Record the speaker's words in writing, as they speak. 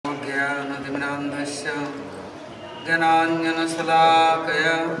Premanandasya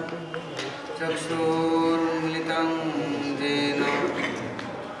Gananjanasalakaya Chakshurmilitam Jena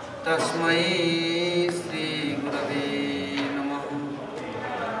Tasmai Sri Gurave Namah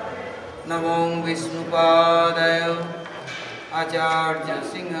Namo Vishnupadaya Acharya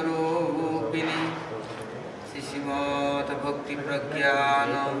Singharupini Sishimata Bhakti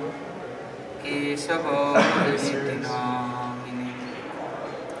Pragyana Kesava Siddhinamini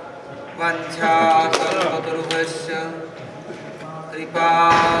Vancha Kalpatarubhasya Kripa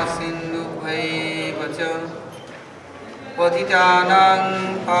Sindhubhaivacha Patitanang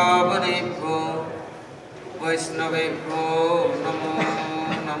Pavanebhyo Vaishnavebhyo Namo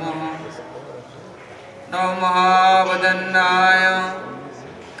Namaha Namo Mahavadannaya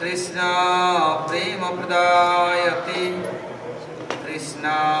Krsna Prem.Pujyapad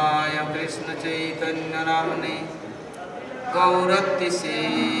Krishnaya Krishna Chaitanya Namane Gauratise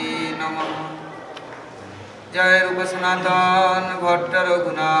Namaha Jai Rupa Sanatan Bhatta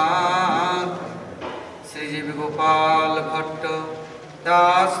Raghunath Sri Jivi Gopal Bhatta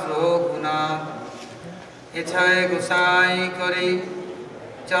Das Raghunath Echai Gosai Kari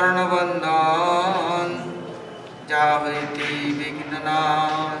Charana Bandhan Javiti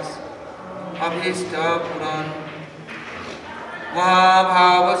Vignanas Abhishta Puran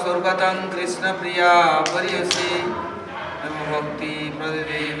Mahabhava Surgatang Krishna Priya Pariyasi Nama Bhakti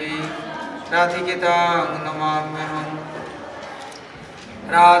Pradadevi Radhiketang Namamyaham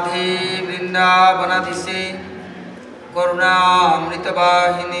Radhe Vrindavanadhise Karuna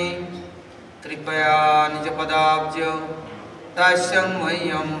Amritabahini Kripaya Nijapadabhya Dasyam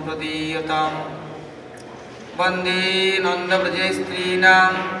Mayam Pradiyatam Vande Nanda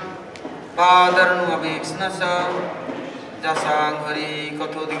Vrajestrinam Padarnu Abhiksnasa Jasang Hari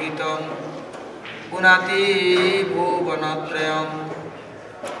Kathodigitam Punati Bhuvanatrayam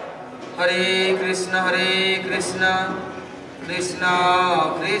Hare Krishna Krishna Krishna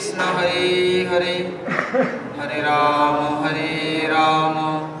Hare Hare Hare Rama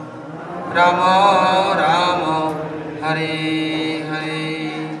Rama Rama Hare Hare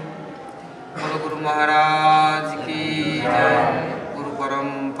Guru Guru Maharaj ki jai Guru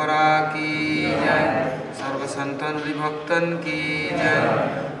Parampara ki jai Sarva Santan Vibhaktan ki jai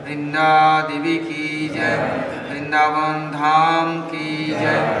Vrinda Devi ki jai Vrindavan Dham ki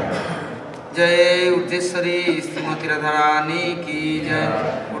jai Jai Urjeshwari Srimati Radharani ki jai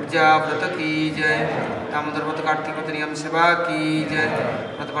Urja Vrata ki jai Damodar Vrata Kartik Vrata Niyam Seva ki jai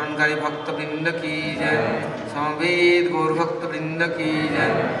Vrata Parankari Bhakta Vrinda ki jai Samaved Gaur Bhakta Vrinda ki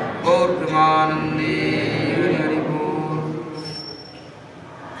jai Gaur Premanande Hari Hari Bol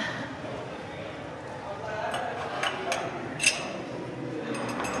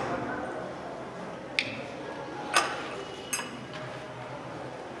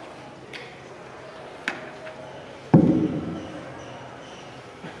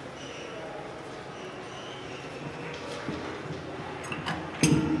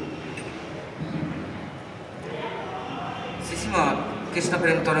Krishna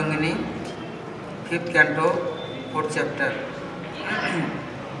Prem Tarangini, 5th canto, 4th chapter.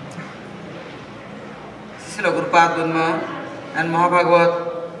 Srila Gurupad Brahma and Mahabhagavat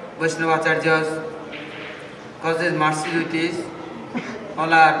Vaishnavacharyas, cause these mercy duties,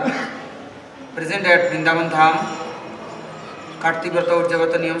 all are present at Vrindavan Dham, Kartik Vrata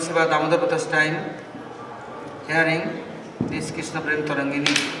Urjavrata Niyam Seva Damodar Vrata's time, hearing this Krishna Prem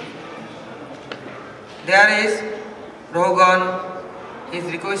Tarangini. There is Rogan is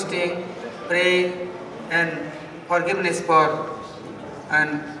requesting, praying and forgiveness for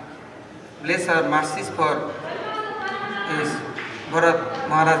and bless our mercies for his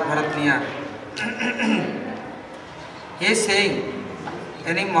Maharaj Bharatniya. He is saying,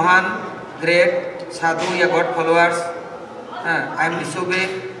 any Mahan, great sadhu or God followers, I am disobeyed,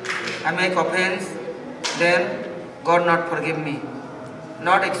 I make offense, then God not forgive me,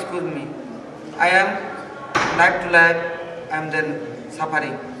 not excuse me. I am life to life, I am then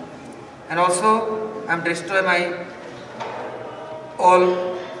suffering, and also I am destroy my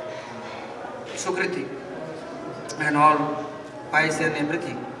all sukriti and all pious and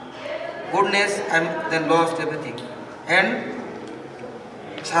everything. Goodness, I am then lost everything. And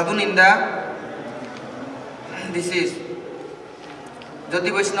sadhu ninda, this is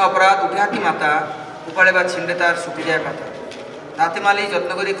Jodi Vaishnava aparad uthaki mata upare ba chinde tar suki jay pata tate mali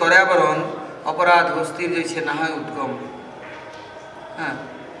jotno kori kora baron aparad hostir jaise na hoy udgam.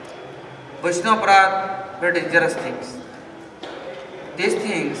 Vaishnava aparad, very dangerous things. These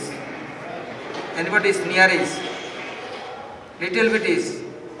things, anybody is near is, little bit is,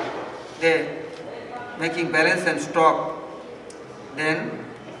 they making balance and stop, then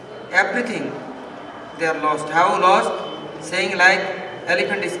everything they are lost. How lost? Saying like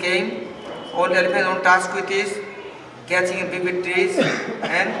elephant is came, all elephant on task with is catching in big trees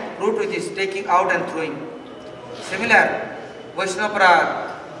and root with is taking out and throwing. Similar,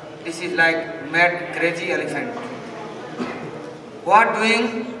 Vaishnava, this is like mad crazy elephant. What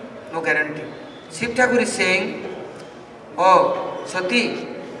doing? No guarantee. Shiv Thakur is saying, oh, Sati,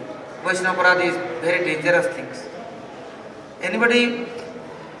 Vaishnava is very dangerous things. Anybody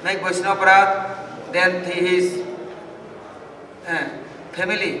make Vaishnava, then his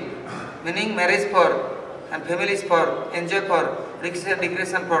family, meaning marriage for and families for, enjoy for,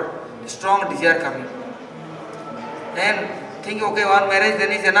 recreation for, strong desire coming. And think, okay, one marriage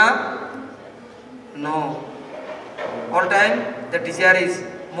then is enough? No. All time the desire is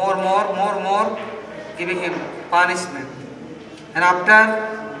more, giving him punishment. And after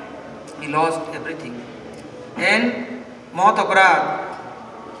he lost everything. And Mahatapara,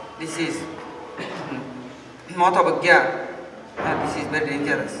 this is Mahatapagya, this is very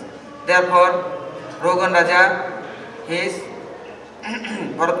dangerous. Therefore, Rogan Raja is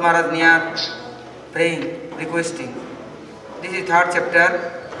Bharat Maharaj near praying, requesting. This is 3rd chapter.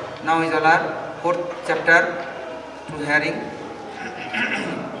 Now is our 4th chapter to hearing.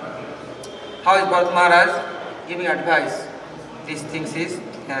 How is Bharat Maharaj giving advice? These things is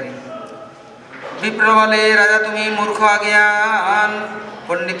hearing. Vipravale Raja tumi murkha gyan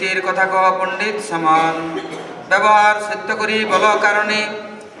Panditir kotha ko pandit saman ব্যবহার সত্য করি বল কারণে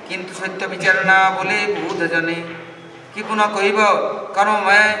কিন্তু সত্য বিচার না বলে বুধ জানে কি পুনঃ কহিব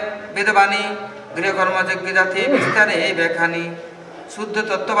কর্মময় বেদবাণী গৃহকর্মযজ্ঞ যাতে বিস্তারে ব্যাখ্যানি শুদ্ধ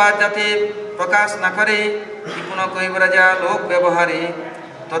তত্ত্ববাদ যাতে প্রকাশ না করে কি পুনঃ কহিব রাজা লোক ব্যবহারে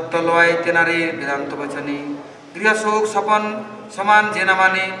তত্ত্ব লয় তেনারে বেদান্ত বচনে গৃহ সুখ স্বপন সমান যে না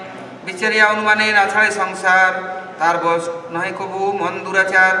মানে বিচারিয়া অনুমানে না ছাড়ে সংসার তার বশ নহে কবু মন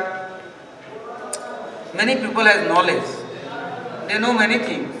দুরাচার. Many people have knowledge, they know many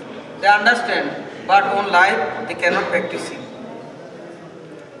things, they understand, but on life they cannot practice it.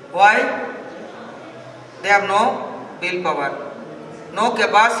 Why? They have no willpower, no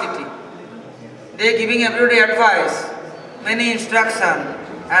capacity. They are giving everybody advice, many instruction,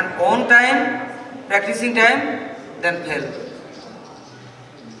 and on time, practicing time, then fail,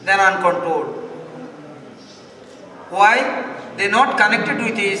 then uncontrolled. Why? They are not connected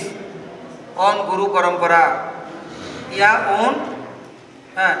with this on Guru Parampara. He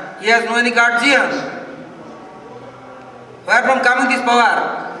has no any guardian. Where from coming this power?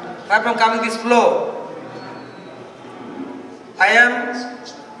 Where from coming this flow? I am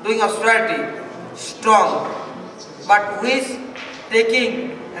doing austerity, strong, but who is taking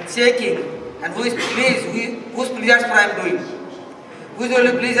and shaking, and who is pleased, whose pleasures I am doing? Who is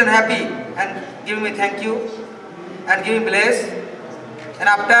only pleased and happy and giving me thank you and giving bless, and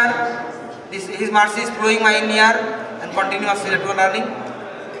after this, his mercy is flowing my in ear and continuously learning.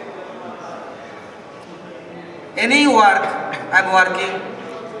 Any work I am working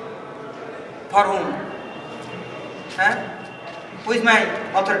for whom? Who is my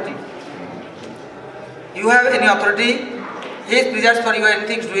authority? You have any authority? He is pleased for you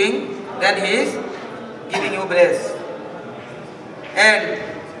anything is doing, then he is giving you bless. And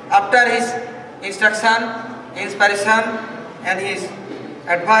after his instruction, inspiration, and his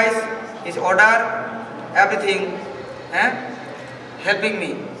advice, his order, everything, helping me,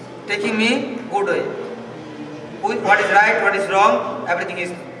 taking me good way. What is right, what is wrong, everything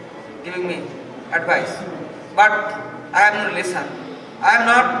is giving me advice. But I have no listen. I am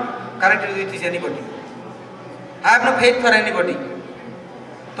not connected with anybody. I have no faith for anybody.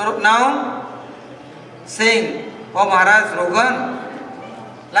 So now saying, oh Maharaj Rogan,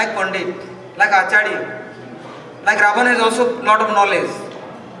 like Pandit, like Acharya, like Ravan has also lot of knowledge.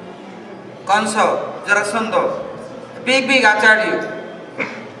 Kansa, Jarasandha, big Acharya,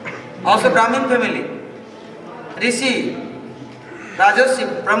 also Brahmin family, Rishi,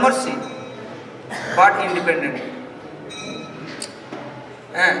 Rajarshi, Brahmarshi, but independent.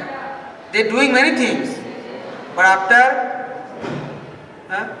 They are doing many things, but after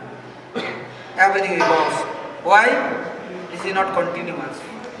everything is lost. Why? This is not continuous,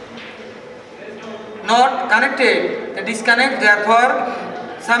 not connected. The disconnect, therefore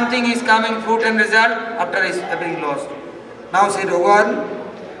something is coming, fruit and result, after is everything lost. Now say Rogan,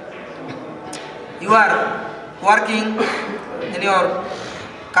 you are working in your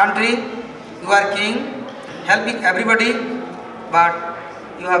country, you are king, helping everybody, but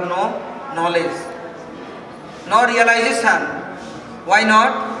you have no knowledge, no realization. Why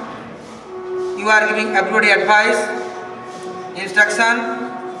not? You are giving everybody advice, instruction,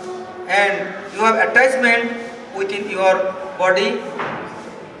 and you have attachment within your body,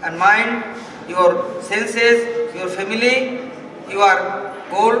 and mind, your senses, your family, your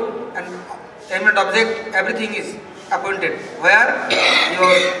goal and aimant object, everything is appointed where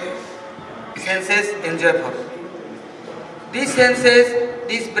your senses enjoy for. These senses,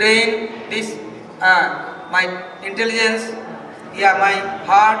 this brain, this my intelligence, my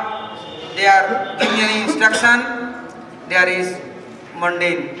heart, they are giving any instruction. There is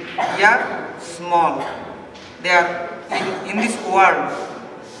mundane, small. They are in this world.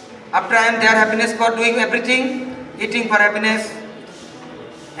 After I am there, happiness for doing everything, eating for happiness,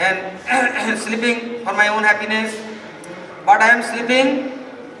 and sleeping for my own happiness. But I am sleeping,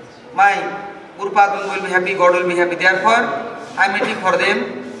 my Guru Padma will be happy, God will be happy. Therefore, I am eating for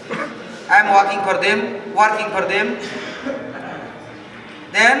them, I am walking for them, working for them.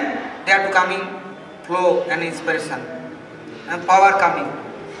 Then they are to coming flow and inspiration and power coming.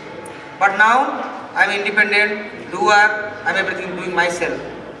 But now I am independent, doer, I am everything doing myself.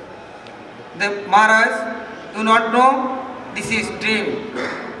 The Maharaj do not know this is dream.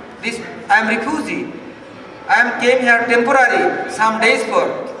 This I am refugee. I came here temporary, some days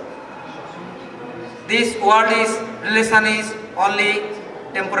for. This world is relation is only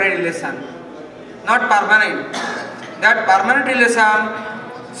temporary relation, not permanent. That permanent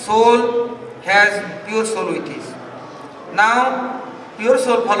relation, soul has pure soul with it. Now, pure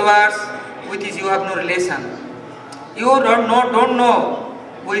soul followers with it you have no relation. You don't know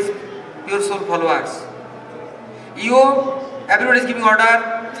who is pure soul followers. Everybody is giving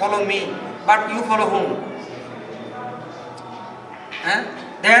order, follow me, but you follow whom?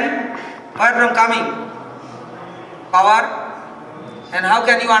 Then, where from coming? Power. And how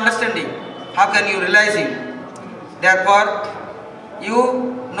can you understanding? How can you realizing? Therefore, you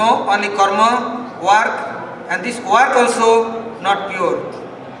know only karma, work, and this work also not pure.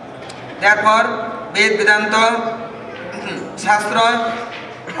 Therefore, Ved, Vedanta, Shastra,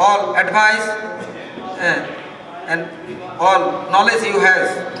 all advice and all knowledge you have,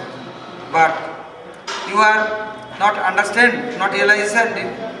 but you are not understand, not realization,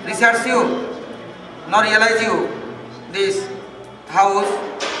 research you, not realize you this house,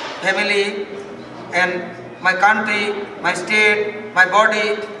 family, and my country, my state, my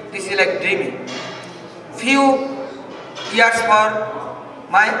body. This is like dreaming. Few years for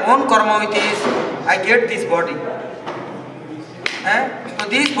my own karma with is I get this body. So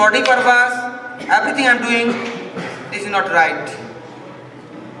this body purpose, everything I am doing, this is not right.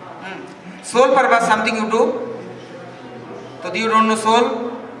 Soul purpose, something you do. So you don't know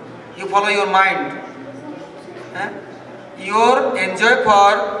soul, you follow your mind. Your enjoy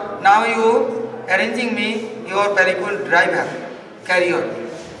for, now you arranging me your palanquin driver, carrier.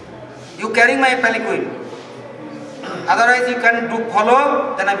 You carrying my palanquin. Otherwise you can do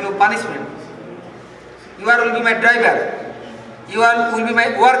follow, then I will give punishment. You will be my driver. You will be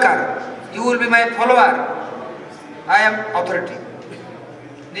my worker. You will be my follower. I am authority.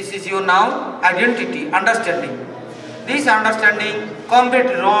 This is your now identity, understanding. This understanding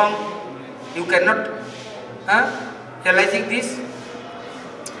completely wrong. You cannot realizing this.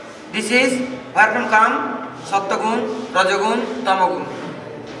 This is where from come Sattvagun, Rajagun, Tamagun.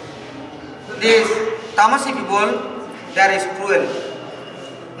 These tamasi people, there is cruel.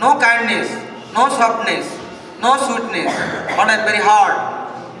 No kindness, no softness, no sweetness, order very hard.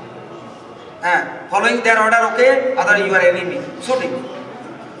 Following their order, okay, other you are enemy, shooting.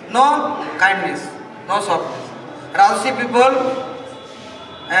 No kindness, no softness. Rajasi people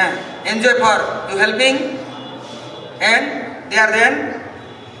enjoy for you helping, and they are then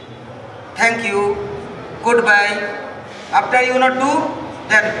thank you, goodbye. After you not do,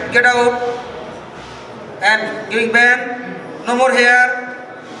 then get out and giving ban, no more here,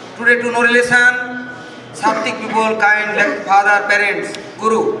 today to no relation. Sattik people, kind like father, parents,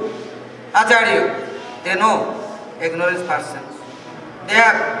 guru, acharya, they know, ignorant persons. They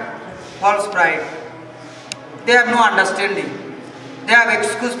have false pride. They have no understanding. They have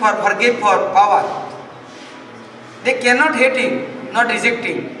excuse for forgive for power. They cannot hating, not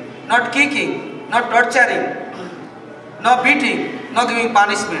rejecting, not kicking, not torturing, not beating, not giving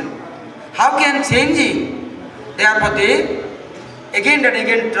punishment. How can changing? Therefore they again and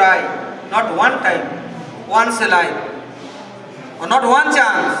again try, not one time, once a life, or not one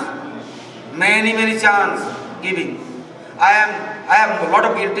chance, many chance giving. I have a lot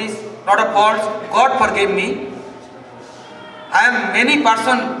of guilties, lot of faults. God forgive me. I am many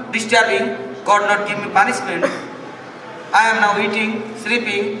person disturbing. God not give me punishment. I am now eating,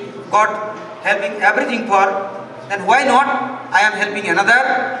 sleeping. God helping everything for. Then why not? I am helping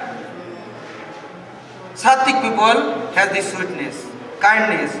another. Sattik people has this sweetness,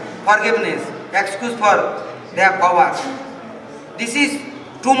 kindness, forgiveness, excuse for their power. This is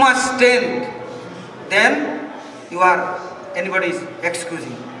too much strength, then you are anybody is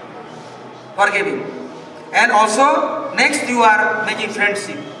excusing, forgiving. And also next you are making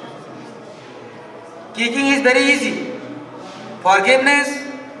friendship. Kicking is very easy. Forgiveness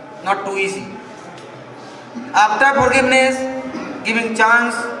not too easy. After forgiveness, giving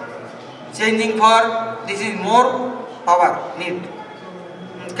chance, changing for, this is more power need,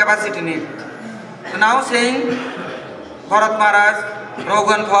 capacity need. So now saying Bharat Maharaj,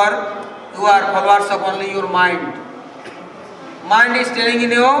 Rogan for, you are followers of only your mind. Mind is telling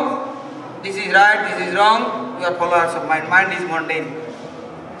in you, this is right, this is wrong, you are followers of mind. Mind is mundane.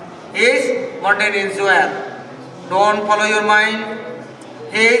 Is mundane enjoyer. Don't follow your mind.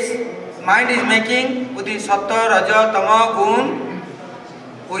 His mind is making with his sattva, raja, tama, gun,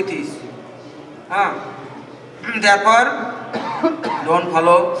 with his. Therefore, don't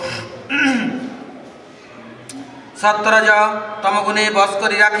follow. Sattva, raja, tama gune বশ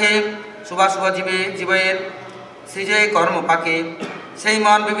করে রাখে শুভাশুভ জীবের সৃজয়ে কর্ম পাকে সেই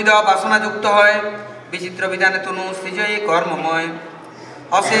মন বিবিধ বাসনাযুক্ত হয় বিচিত্র বিধানে তনু সৃজয়ে কর্মময়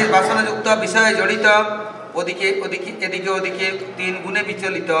অশেষ বাসনাযুক্ত বিষয়ে জড়িত এদিকে ওদিকে তিন গুণে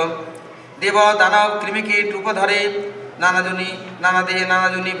বিচলিত দেব দানব কৃমিকীট রূপ ধরে নানা দেহে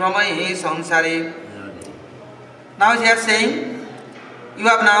নানাজনী ভ্রময়ে সংসারে. Now he is saying, you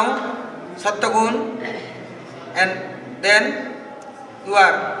have now Sattva-gun, and then you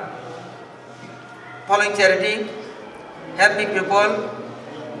are following charity, helping people,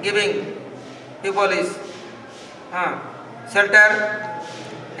 giving people is shelter,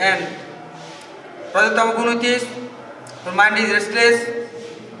 and Rajatama-gun is your mind is restless,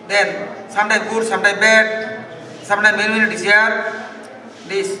 then sometimes good, sometimes bad, sometimes many desire,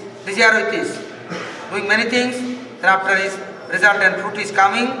 this desire with this, doing many things, then after his result and fruit is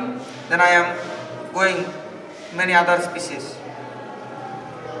coming, then I am going many other species.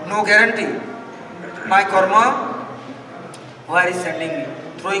 No guarantee. My karma, where is sending me,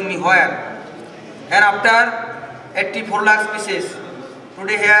 throwing me where? And after 84 lakh species,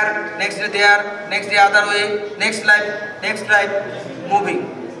 today here, next day there, next day other way, next life, moving.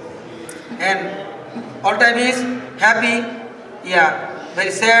 And all time is happy,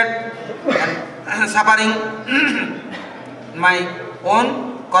 very sad and suffering. My own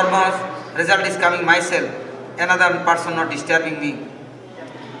karma's result is coming myself, another person not disturbing me.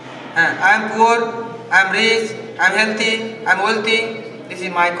 I am poor, I am rich, I am healthy, I am wealthy, this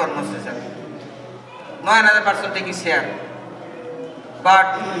is my karma's result. No another person taking share. But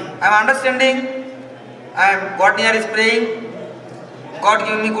I am understanding, God near is praying, God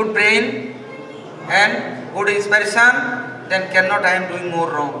give me good brain and good inspiration, then cannot I am doing more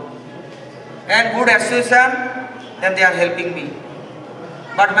wrong. And good association, then they are helping me.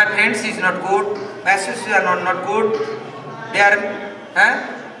 But my friends is not good, my associates are not good, they are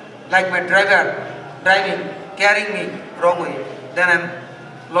like my driver, driving, carrying me wrong way, then I am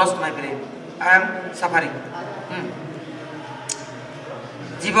lost my brain, I am suffering.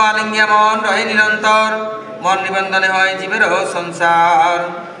 জীবালিঙ্গে মন রহে নিরন্তর মন নিবন্ধনে হয় জীবের সংসার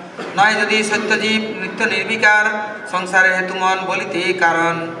নয় যদি সত্যজীব নিত্য নির্বিকার সংসারের হেতু মন বলিতে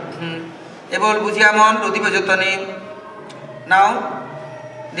কারণ এবল বুঝিয়া মন প্রদীপ যতনে. Now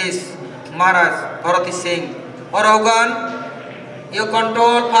this Maharaj Bharat is saying, or Rogan, you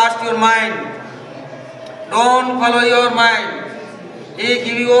control first your mind, don't follow your mind. He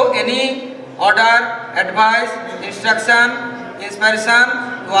give you any order, advice, instruction, inspiration,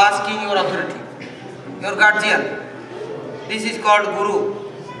 you asking your authority, your guardian. This is called Guru,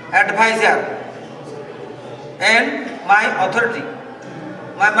 advisor, and my authority.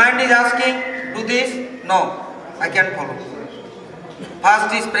 My mind is asking, do this, no, I can't follow. First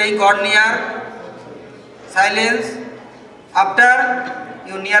is praying God near, silence. After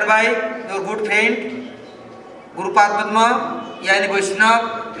you nearby your good friend, Guru Padma, Yani Vaishnava,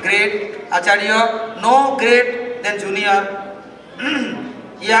 great Acharya, no great than junior.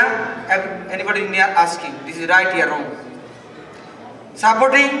 Anybody near asking, this is right or wrong.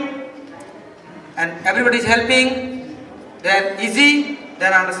 Supporting and everybody is helping, then easy,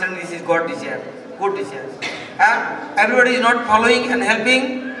 then understanding this is God desire, good desire. Everybody is not following and helping,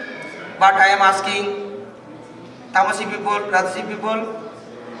 but I am asking, Tamasi people, Rajasi people,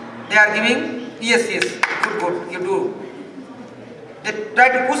 they are giving, yes, good, you do. They try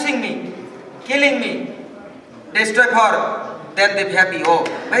to pushing me, killing me, destroy for, then they be happy, oh,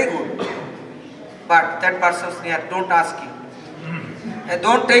 very good. But that person's near, don't ask him. And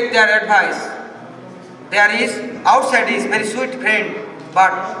don't take their advice. There is, outside is very sweet friend,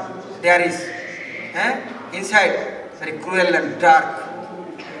 but there is, inside, very cruel and dark.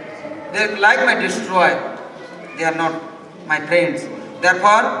 They like my destroy. They are not my friends.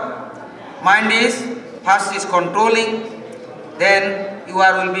 Therefore, mind is first is controlling, then you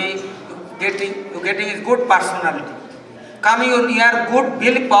will be getting a good personality. Coming on your good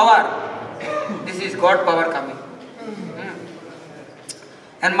will power. This is God power coming.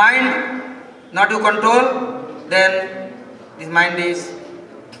 And mind not you control, then this mind is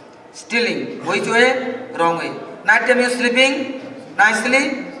stealing. Which way? Wrong way. Night time you sleeping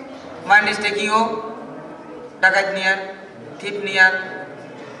nicely, mind is taking you dakat near, thief near,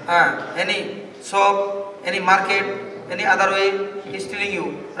 any shop, any market, any other way is stealing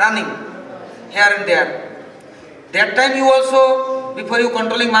you, running here and there. That time you also, before you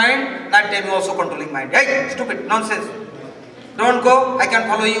controlling mind, night time you also controlling mind. Hey, stupid, nonsense. Don't go, I can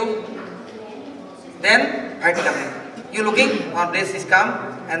follow you. Then fight coming. You looking, one place is come,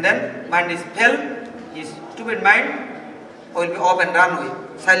 and then mind is fell, his stupid mind will be up and run away.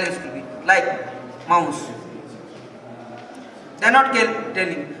 Silence will be like mouse. They are not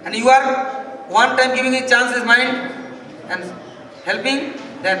telling. And you are one time giving a chance his mind and helping,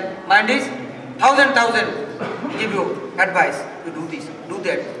 then mind is thousand give you advice. You do this, do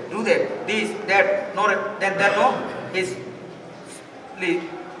that, this, that, no, then that, no, is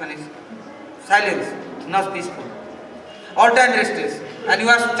silence, not peaceful. All time restless. And you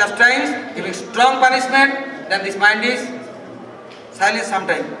are chastised, giving strong punishment, then this mind is silence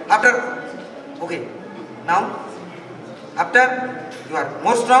sometime. After, okay, now, after you are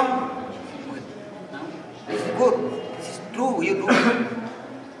more strong, okay, now, this is good, this is true, you do.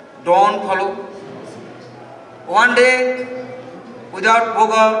 Don't follow. One day, without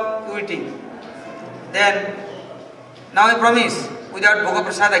bhoga, you eating. Then, now I promise, without bhoga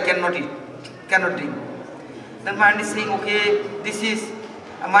prasad I cannot eat, cannot drink. Then mind is saying, okay, this is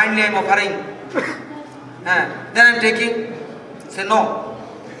a mindly I am offering. Then I am taking. Say no,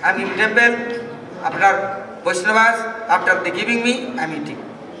 I am in temple. After Vaishnavas, after they giving me, I am eating.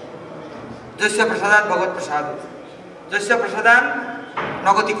 Jasya prasadat bhagat prasad. Jasya prasadan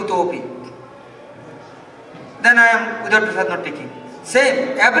nagati kutopi. Then I am without prasad not taking.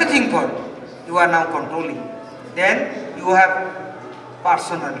 Same, everything for you are now controlling. Then you have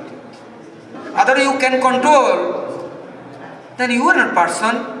personality. Other you can control, then you are not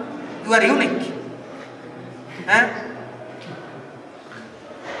person, you are unique.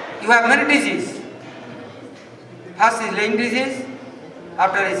 You have many diseases. First is lying disease,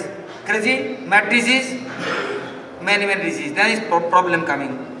 after is crazy, mad disease, many diseases. Then is problem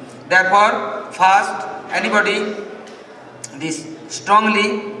coming. Therefore, first anybody this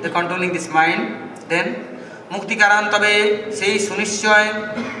strongly they controlling this mind, then mukti karan tabe sei sunishchoy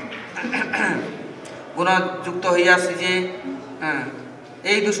গুণযুক্ত হইয়াছে যে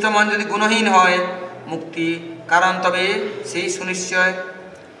এই দুষ্ট মন যদি গুণহীন হয় মুক্তি কারণ তবে সেই সুনিশ্চয়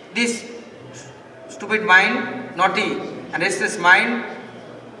this stupid mind naughty and restless mind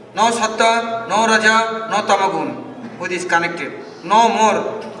no sattva no raja no tamagun which is connected no more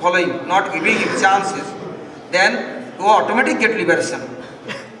following not giving him chances then you automatically get liberation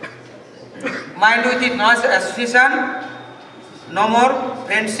mind with it no association no more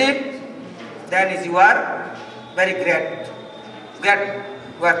friendship, then is you are very great.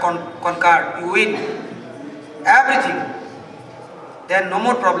 You are conquered, you win everything. Then no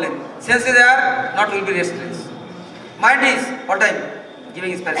more problem. Senses are not will be restless. Mind is all time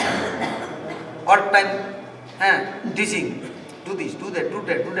giving inspiration. All time teaching. Do this, do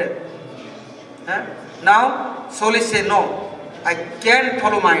that. Now soul is say no, I can't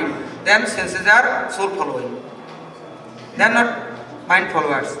follow mind. Then senses are soul following. They are not mind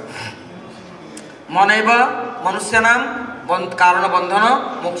followers. Manaiva manusyanam karana bandhana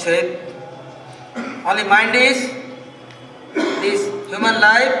mokshet. Only mind is this human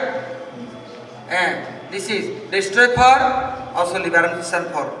life, and this is destroy for, also liberation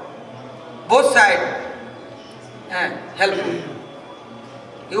for. Both sides helpful.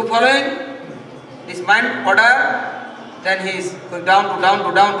 You following this mind order, then he is going down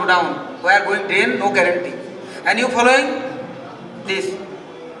to down. Where going drain, no guarantee. And you following this,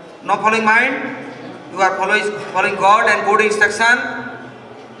 no following mind, you are following God and good instruction,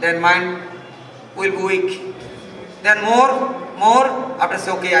 then mind will be weak. Then more, after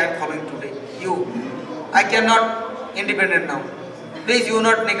say, okay, I am following today. I cannot independent now. Please, you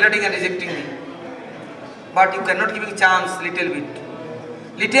not neglecting and rejecting me. But you cannot give a chance, little bit.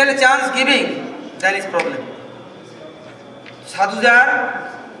 Little chance giving, then is problem. Sadhus are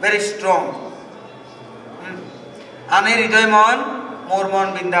very strong. Ane hridoy mon, mor mon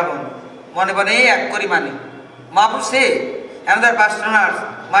bindaban. Mone bane ek kori mani. Mahaprabhu say, another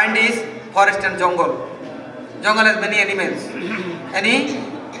pastor's mind is forest and jungle. Jungle has many animals. Any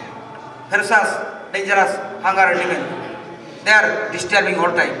ferocious, dangerous, hunger animal. They are disturbing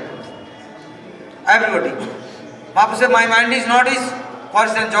all time. Everybody. Mahaprabhu said, my mind is not is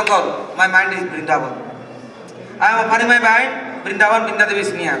forest and jungle. My mind is Vrindavan. I am offering my mind, Vrindavan, Vrindadevi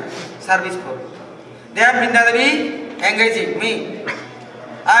is near. Service for. They are Vrindadevi engaging me.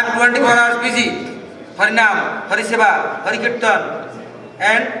 I am 24 hours busy. Harinam, Hariseva, Harikirtan,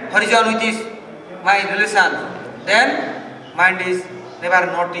 and Harijan with is my relation. Then mind is never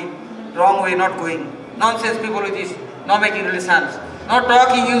naughty, wrong way, not going. Nonsense people with this, not making relations, not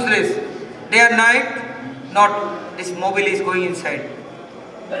talking useless. Day and night, not this mobile is going inside.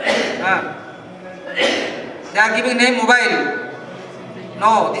 They are giving name mobile.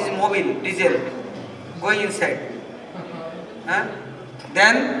 No, this is mobile, diesel, going inside.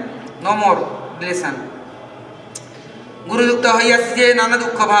 Then no more relation. Guru Dukta Hayasye Nana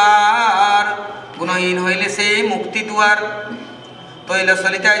Dukha Bhar Gunahin Hoile Se Mukti Duar Toila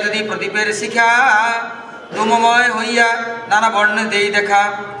Solita Jodi Pradipere Sikha Dumomoy Hoya Nana Borne Dei Dekha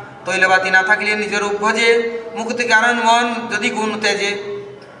Toila Batina Thakile Nijaru Bhaje Mukti Karan Mon Jodi Gun Teje.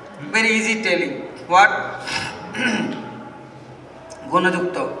 Very easy telling. What?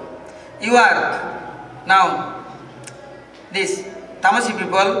 Gunadukta. You are now this Tamasi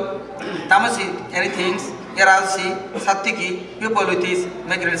people, Tamasi anything, Yarasi, Sattiki, people with this,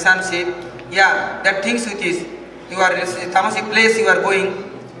 make relationship. Yeah, that things with this, you are Tamasi place you are going.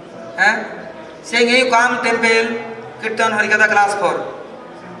 Saying, hey, you come temple, Kirtan Harikatha class for.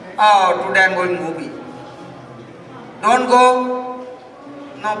 Oh, today I am going movie. Don't go,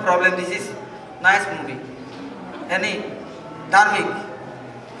 no problem, this is nice movie. Any dharmic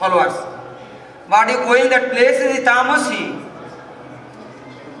followers. But you going that place is Tamasi.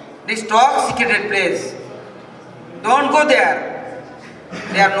 This toxicated place. Don't go there.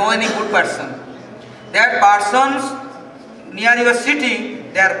 There are no any good person. That persons near your city,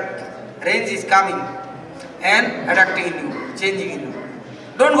 their range is coming and attracting in you, changing in you.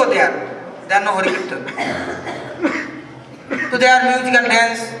 Don't go there. There are no Hari Kirtan. So there are musical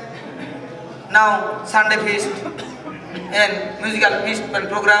dance. Now Sunday feast and musical feast and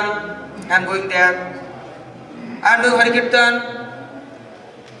program. I am going there. I am doing Hari Kirtan.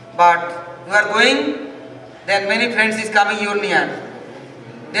 But you are going, then many friends is coming your near.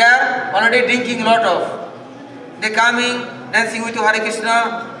 They are already drinking lot of. They coming, dancing with you Hare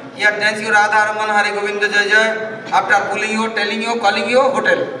Krishna, you are dancing with Radha Raman, Hare Govinda Jai Jai. After pulling you, telling you, calling you,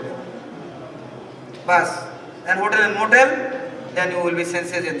 hotel. Bas. Then hotel and motel, then you will be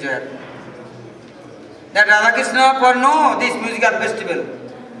senses enjoyer. That Radha Krishna for no, this musical festival.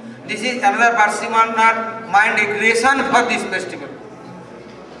 This is another Parsiman mind recreation for this festival.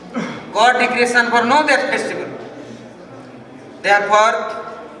 God recreation for no that festival. Therefore,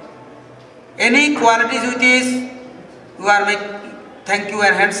 any qualities with this, you are make thank you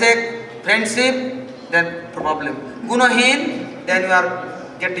and handshake, friendship, then problem. Gunahin, then you are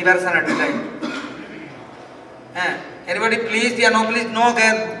get diversion at the time. Anybody please, there no please, no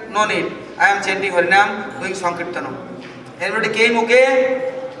again, no need. I am chanting Harinam, doing Sankirtanam. Anybody came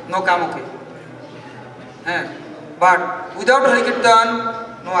okay? No come okay. But without Hari Kirtan,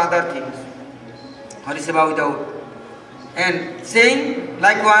 no other things. Hari Seva without. And saying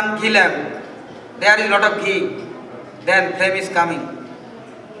like one ghee lamp, there is a lot of ghee, then flame is coming,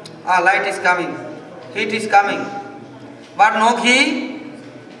 light is coming, heat is coming. But no ghee,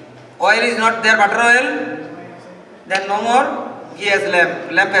 oil is not there, butter oil, then no more ghee as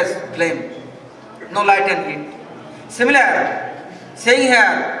lamp, lamp as flame, no light and heat. Similar, saying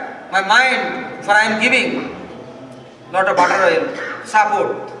here, my mind, for I am giving lot of butter oil,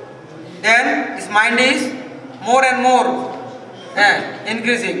 support. Then this mind is more and more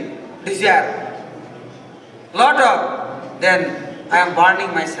increasing desire. Lot of, then I am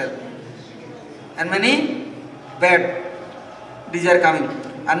burning myself. And many bad desire coming.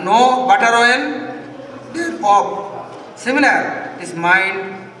 And no butter oil, then off. Similar, this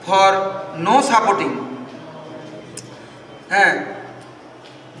mind for no supporting.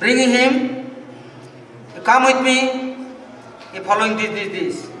 Bringing him, you come with me, you following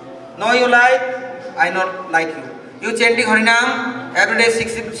this. No you like, I not like you. You chanting Harinam, every day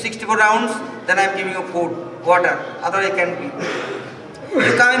 64 rounds, then I am giving you food, water, otherwise I can't be.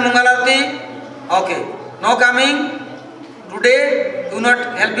 You coming Mangalarti, okay. No coming, today you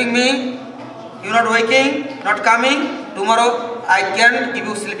not helping me, you not waking, not coming, tomorrow I can give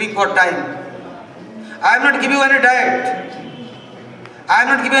you sleeping for time. I am not giving you any diet. I am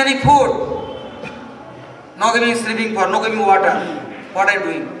not giving any food. No giving sleeping for, no giving water. What I am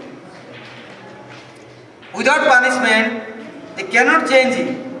doing? Without punishment, they cannot change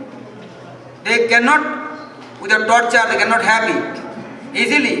it. They cannot, without torture, they cannot happy.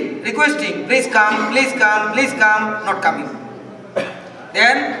 Easily requesting, please come, not coming.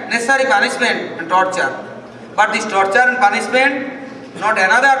 then necessary punishment and torture. But this torture and punishment, not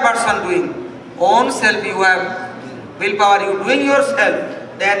another person doing. Own self you have willpower, you doing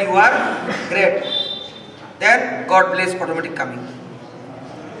yourself, then you are great. Then God bless automatic coming.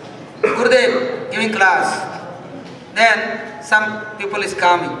 Gurudev giving class. Then some people is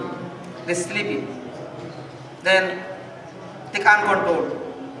coming, they sleeping. Then they can't control.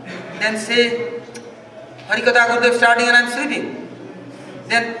 Then say, Harikatha Gurudev starting and I am sleeping.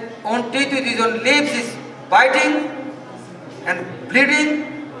 Then on teeth with his own lips is biting and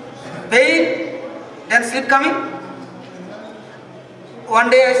bleeding, pain, then sleep coming. One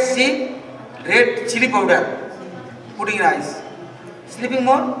day I see red chili powder putting in eyes. Sleeping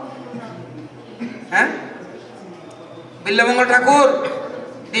more? Billamangal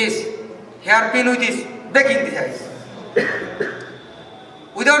Thakur, this hairpin with this, breaking the eyes.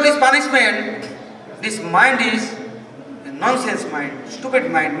 Without this punishment, this mind is a nonsense mind,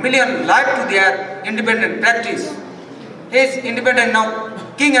 stupid mind, million life to their independent practice. He is independent now,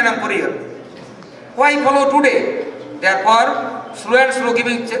 king and emperor. Why follow today? Therefore, slow and slow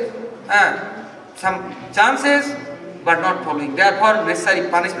giving some chances, but not following. Therefore, necessary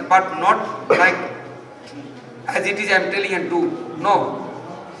punishment, but not like as it is I am telling and do. No.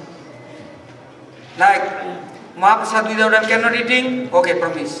 Like Mahaprasad without I cannot eating, okay,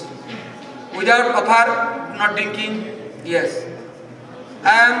 promise. Without offer, not drinking, yes. I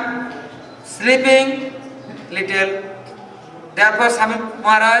am sleeping little. Therefore, Swami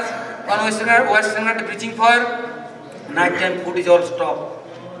Maharaj on Western Ghat preaching for night time food is all stopped.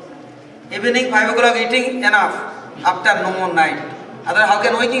 Evening 5 o'clock eating enough. After no more night. Other how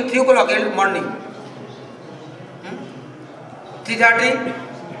can waking 3 o'clock morning? 3:30.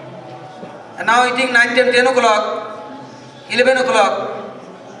 And now eating 9, 10 o'clock, 11 o'clock.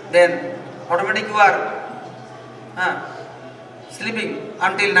 Then automatic you are sleeping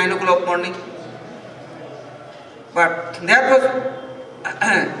until 9 o'clock morning. But therefore,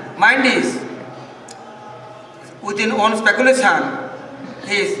 mind is within own speculation,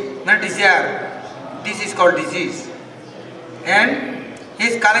 his desire. This is called disease. And he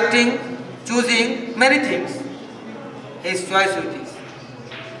is collecting, choosing many things. His choice with this.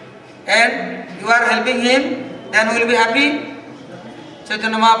 And you are helping him, then he will be happy.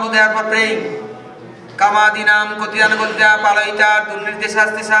 Chaitanya Mahaprabhu therefore praying. Kamadinam Kotiyan Kodya Palaita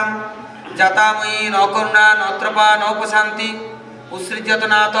Dunnirdeshastisam Jatamai Nakaruna Natrapa Napasanti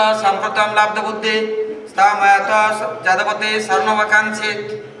Usrijatanata Sampratam Labda Buddhe Stamayata Jadapate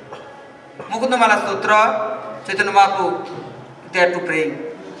Sarnavakanche Mukundamala Sutra Chaitanya Mahaprabhu there to pray.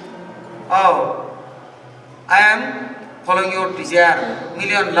 Oh, I am following your desire,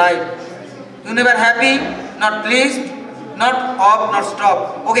 million life. You never happy, not pleased, not off, not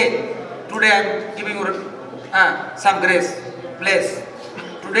stop. Okay, today I am giving you some grace, place.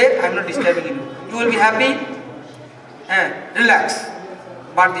 Today I am not disturbing you. You will be happy, relax.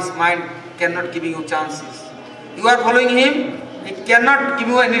 But this mind cannot give you chances. You are following him, he cannot give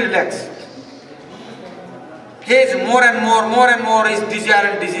you any relax. He is more and more is desire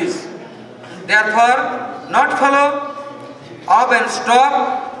and disease. Therefore, not follow, up and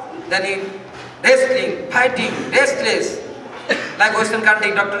stop, then he wrestling, fighting, restless. Like Western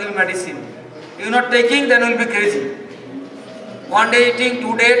country, doctor giving medicine. You are not taking, then you will be crazy. One day eating,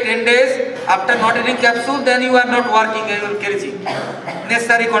 2 days, 10 days, after not eating capsule, then you are not working, you will be crazy.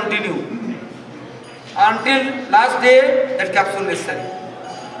 Necessary continue. Until last day, that capsule necessary.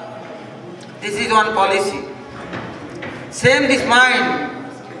 This is one policy. Same this mind.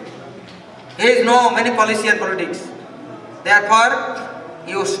 There is no many policy and politics. Therefore,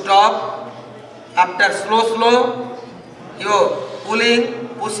 you stop. After slow, you pulling,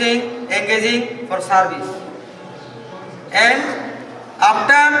 pushing, engaging for service. And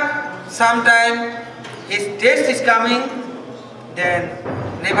after some time, his taste is coming, then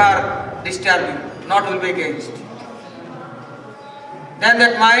never disturb you, not will be against. Then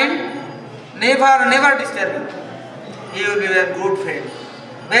that mind never disturb you. He will be a good friend,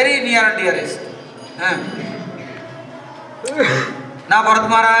 very near and dearest. Now Bharat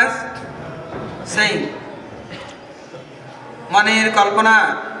Maharaj saying, Manir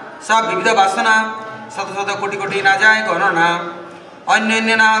Kalpana, Sab Vivida Vasana, Sata Koti Koti Najai Gonana,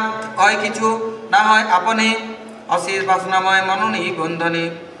 Onyana, Oikichu, Nahoi Apane, Osis Vasanamoy Manuni,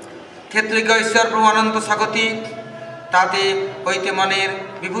 Bundani, Ketlika Isar Pruananta Sakoti, Tate, Oite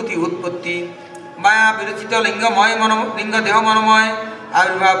Manir, Vibuti Utputti, Maya Viruchita Linga Moy Linga Deho Manomoy,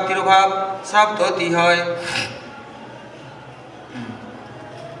 Avirabhav Tirubhav, Sab Dhoti Hoy.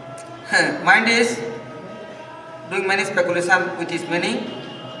 Mind is doing many speculation with his many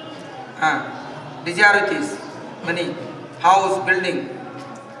desire with his many house, building,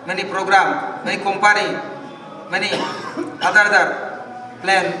 many program, many company, many other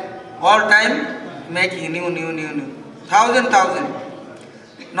plan, all time making new. Thousand,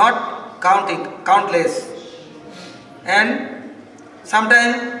 not counting, countless. And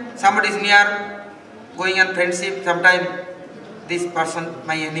sometimes somebody is near, going on friendship, sometimes this person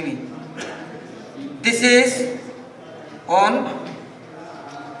my enemy. This is on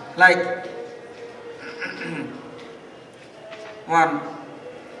like one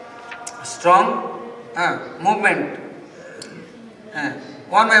strong movement,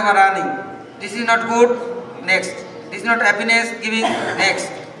 one by one running. This is not good, next. This is not happiness giving,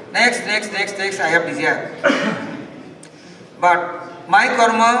 next. I have desire. But my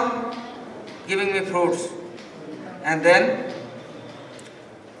karma giving me fruits. And then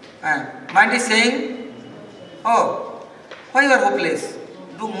mind is saying, oh, why you are hopeless?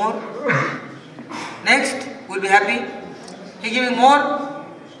 Do more. Next, will be happy. He giving more.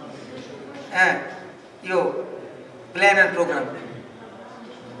 You plan and program.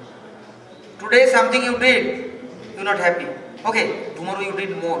 Today something you did, you are not happy. Okay, tomorrow you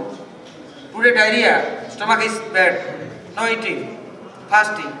did more. Today diarrhea, stomach is bad, no eating,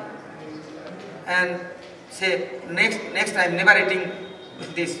 fasting. And say, next time never eating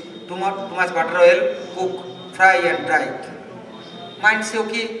this, too much butter oil, cook, fry and dry. Mind say,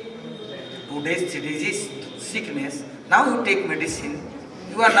 okay, 2 days disease, sickness, now you take medicine,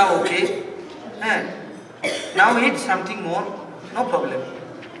 you are now okay. Now eat something more, no problem.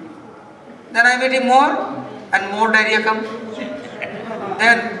 Then I am eating more and more diarrhea come.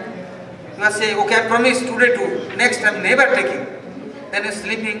 Then you are saying, okay, I promise today too, next time never taking. Then you are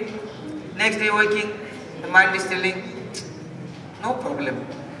sleeping, next day waking, the mind is telling, no problem.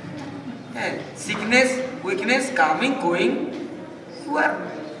 Sickness, weakness, coming, going,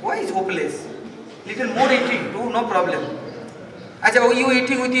 why is hopeless? Little more eating too, no problem. Acha, you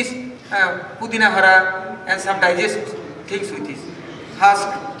eating with this pudina hara and some digest things with this husk,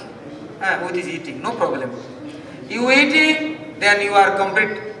 with this eating, no problem. You eating, then you are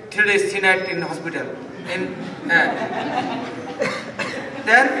complete 3 days 3 nights in hospital.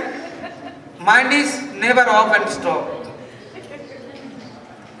 Then mind is never off and stop.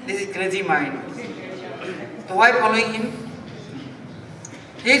 This is crazy mind. So why following him?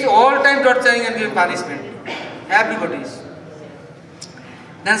 He is all time torturing and giving punishment. Everybody is.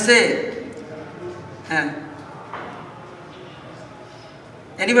 Then say,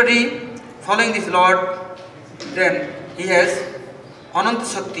 anybody following this Lord, then he has Ananta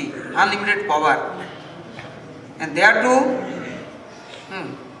Shakti, unlimited power. And there too,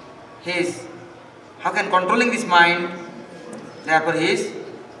 he is, how can controlling this mind? Therefore he is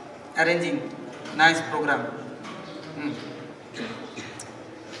arranging nice program.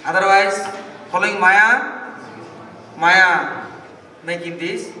 Otherwise, following Maya making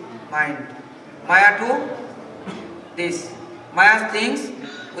this mind. Maya to this. Maya's things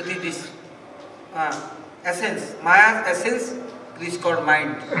with this essence. Maya's essence is called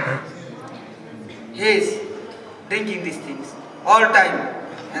mind. He is drinking these things all time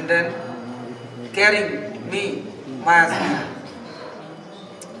and then carrying me, Maya's near.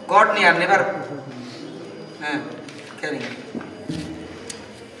 God near, never carrying.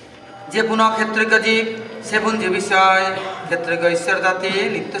 যে পুনঃ ক্ষেত্রিক জীব সেবন যে বিষয় ক্ষেত্রিক ঈশ্বর দাতে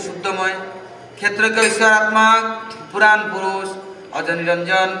নিত্য শুদ্ধময় ক্ষেত্রিক ঈশ্বর আত্মা পুরাণ পুরুষ অজন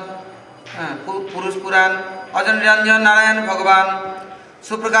নিরঞ্জন পুরুষ পুরাণ অজন নিরঞ্জন নারায়ণ ভগবান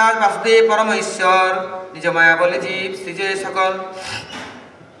সুপ্রকাশ বাসুদেব পরম ঈশ্বর নিজ মায়া বলে জীব সৃজে সকল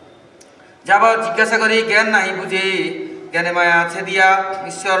যাবৎ জিজ্ঞাসা করি জ্ঞান নাহি বুঝে জ্ঞানে মায়া ছেদিয়া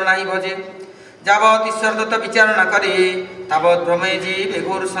ঈশ্বর নাহি ভজে যাবৎ ঈশ্বর তত্ত্ব বিচার না করে তাবৎ ভ্রমে জীব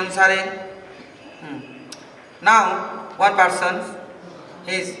এঘোর সংসারে. Now one person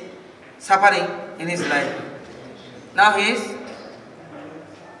is suffering in his life. Now he is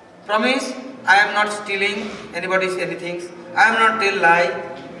promise, I am not stealing anybody's anything, I am not tell lie,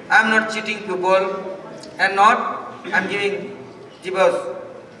 I am not cheating people, and not I am giving jibas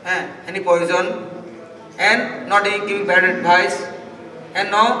any poison, and not giving bad advice, and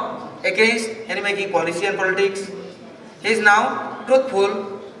now against any making policy and politics. He is now truthful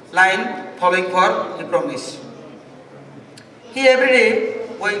line following for the promise. He every day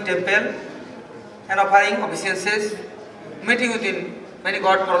going temple and offering obeisances, meeting with many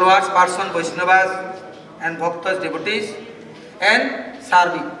God followers, person, Vaishnavas and Bhaktas, devotees, and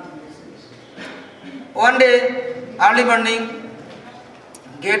serving. One day, early morning,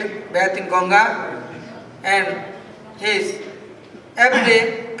 get bath in Ganga, and he is every day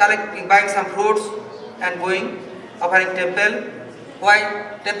collecting, buying some fruits and going, offering temple. Why?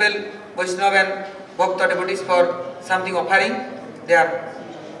 Temple, Vaishnava and Bhakta devotees for something offering, they are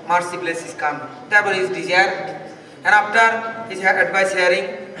merciless is coming. Therefore his desire. And after his advice hearing,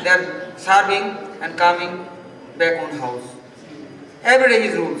 they are serving and coming back on house. Every day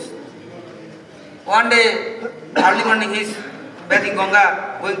his rules. One day, early morning he is bathing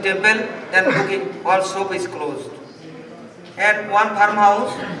Ganga, going temple, then looking, all shop is closed. And one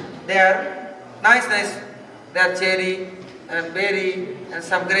farmhouse, there, nice, there cherry, and berry, and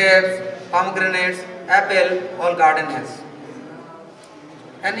some grapes, pomegranates, apple, all garden has.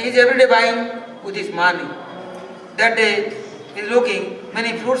 And he is every day buying with his money. That day, he is looking,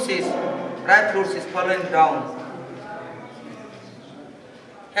 many fruits ripe fruits is falling down.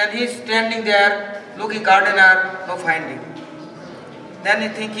 And he is standing there, looking gardener, no finding. Then he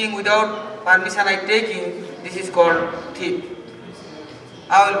is thinking, without permission I taking, this is called thief.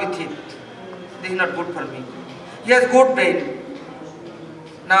 I will be thief. This is not good for me. He has good brain.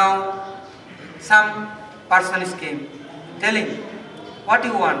 Now, some person came, telling, what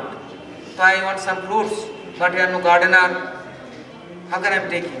you want? So I want some fruits, but you are no gardener. How can I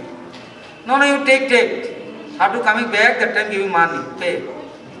take it? No, you take. After coming back, that time giving money, pay.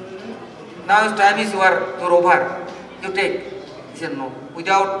 Now his time is over. You take. He said, no.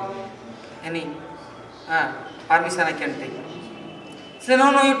 Without any permission I can take. He said,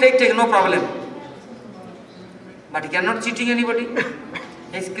 no, you take, no problem. But he cannot cheating anybody.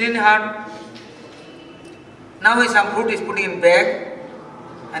 He is clean heart. Now he some fruit is putting in bag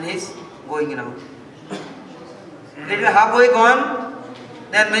and he is going now. Little halfway gone,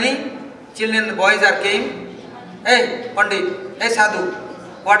 then many children, boys are came. Hey, Pandit, hey Sadhu,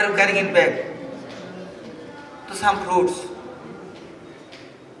 what are you carrying in bag? To some fruits.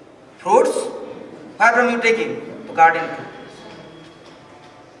 Fruits? Where from you taking? To garden.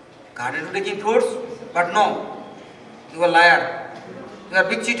 Garden to taking fruits? But no, you are liar. You are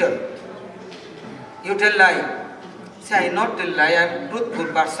big cheater. You tell lie. Say, I not tell lie, I am truthful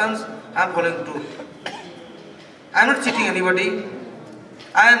persons, I am following truth. I am not cheating anybody.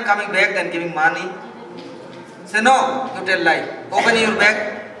 I am coming back then giving money. Say, no, you tell lie. Opening your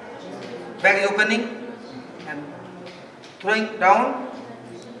bag. Bag is opening and throwing down.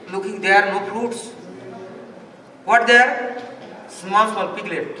 Looking there, no fruits. What there? Small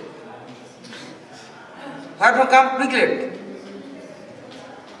piglet. Where from come piglet?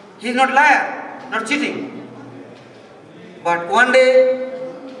 He is not liar, not cheating. But one day,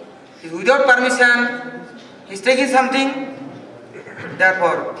 without permission, he is taking something.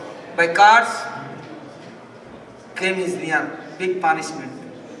 Therefore, by cards came his near big punishment.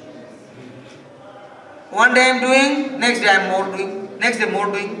 One day I am doing, next day I am more doing, next day more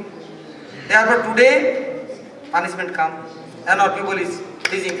doing. Therefore today punishment come and our people is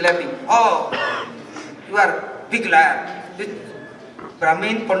teasing, clapping. Oh, you are big liar.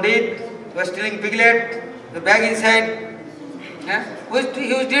 Brahmin, Pandit, you are stealing piglet, the bag inside. Who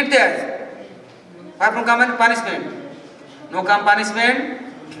did that? Where from come punishment? No come punishment,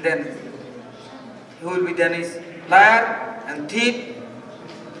 then he will be then is liar and thief.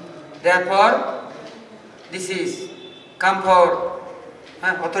 Therefore, this is come for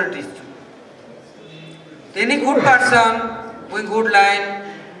authorities. Any good person going good line,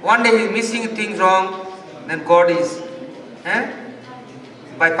 one day he is missing things wrong, then God is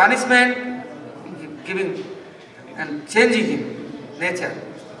by punishment giving and changing him nature.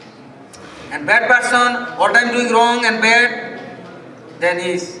 And bad person, all time doing wrong and bad, then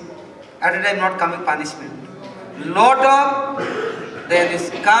he is at a time not coming punishment. Lot of then is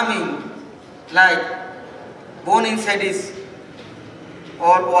coming like bone inside is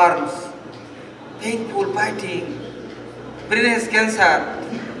all worms, painful, biting, brain has cancer,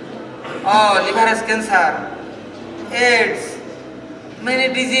 liver has cancer, AIDS,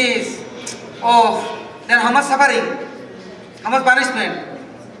 many disease. Oh, then how much suffering, how much punishment?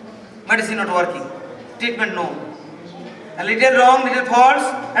 Medicine not working, treatment no. A little wrong, little false,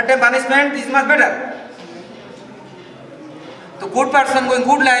 at time punishment, this is much better. The good person going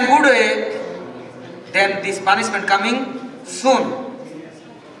good line, good way, then this punishment coming soon.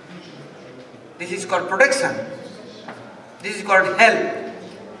 This is called protection. This is called help.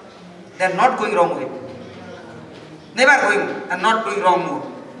 They are not going wrong way. Never going and not doing wrong move.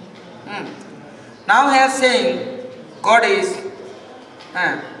 Now he is saying God is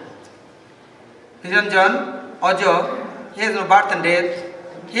Niranjan, Aja, he has no birth and death,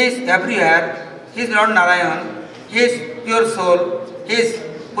 he is everywhere, he is Lord Narayan, he is pure soul, he is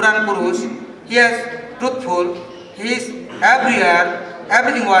Puran Purush, he is truthful, he is everywhere,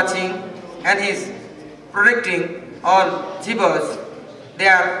 everything watching, and he is protecting all jivas. They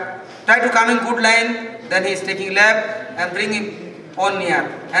are trying to come in good line, then he is taking left and bringing on near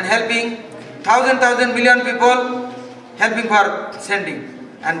and helping thousand million people, helping for sending.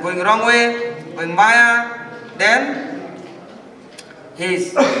 and going wrong way, going Maya, then he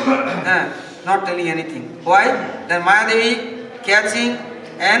is not telling anything. Why? Then Maya Devi catching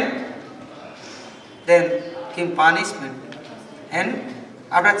and then give punishment. And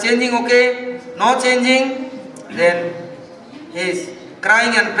after changing, okay, no changing, then he is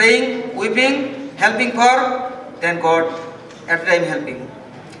crying and praying, weeping, helping for, then God at the time helping.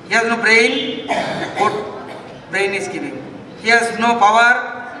 He has no brain, good brain is giving. He has no power,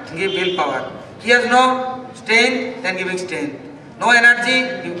 give willpower. He has no strength, then giving strength. No energy,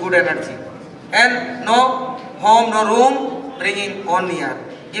 give good energy. And no home, no room, bringing on near.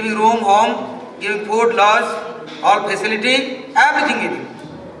 Giving room, home, giving food, lodge, all facility, everything giving.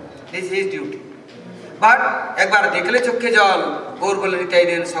 This is his duty. But একবার দেখলে চোখে জল গৌর বলে নিতাই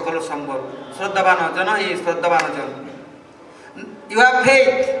দেন সকল সম্বল শ্রদ্ধাবান জন হি শ্রদ্ধাবান জন. You have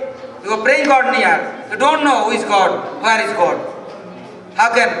faith, you are praying God near, you don't know who is God, where is God, how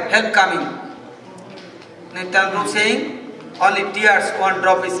can help coming? Nityananda saying only tears, one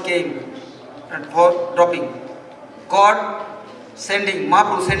drop is came and for dropping. God sending,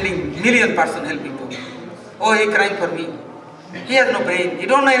 Mahaprabhu sending million person helping to. Oh, he crying for me. He has no brain, he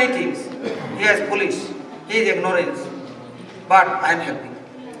don't know anything. He is foolish, he is ignorance. But I am helping.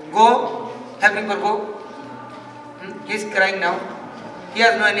 Go, helping for go. He is crying now. He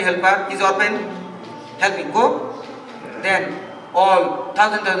has no any helper, he is orphan. Helping, go. Then all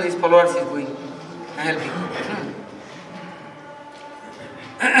thousand his followers is going and helping.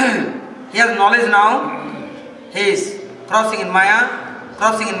 He has knowledge now. He is crossing in Maya,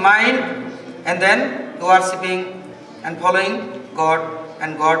 crossing in mind, and then worshipping and following God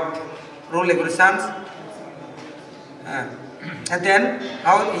and God rule regulations. And then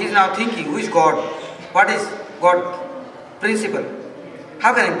how he is now thinking, who is God? What is God principle?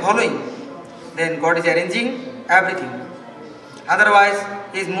 How can I follow him? Then God is arranging everything. Otherwise,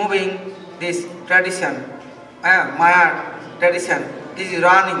 he is moving this tradition, Maya tradition. This is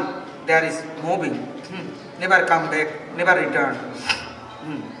running, there is moving. Never come back, never return.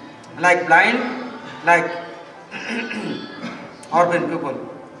 Like blind, like orphan people.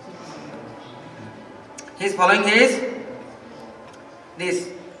 He is following this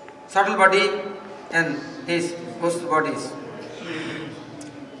subtle body and his ghost bodies.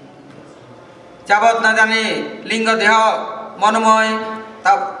 যাবত না জানে লিঙ্গ দেহ মনময়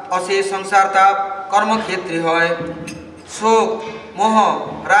তাপ অশেষ সংসার তাপ কর্মক্ষেত্রে হয় শোক মোহ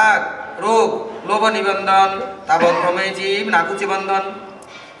রাগ রোগ লোভ নিবন্ধন তাবৎ ক্রমে জীব নাকুচি বন্ধন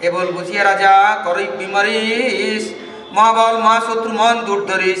এবল বুঝিয়া রাজা করই বিমরিস মহাবল মহাশত্রু মন দূর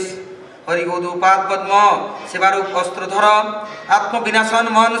ধরিস হরিগৌদু পাদ পদ্ম সেবারূপ অস্ত্র ধর আত্মবিনাশন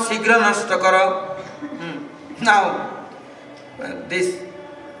মন শীঘ্র নষ্ট কর. Now this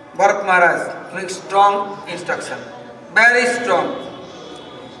Bharat Maharaj giving strong instruction, very strong.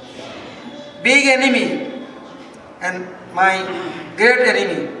 Big enemy and my great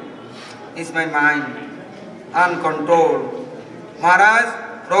enemy is my mind, uncontrolled. Maharaj,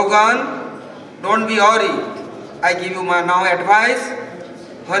 Rogan, don't be worried. I give you my now advice.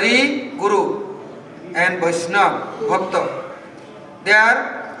 Hari, Guru and Vaishnava, Bhakta, their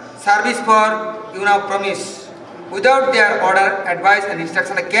service for you now promise. Without their order, advice and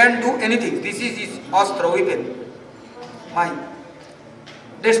instruction, I can't do anything. This is his astra weapon. Mind.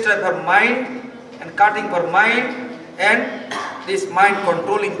 Destroy for mind and cutting for mind and this mind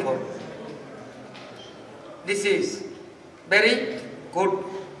controlling for. This is very good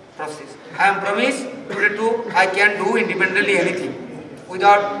process. I am promised today too, I can't do independently anything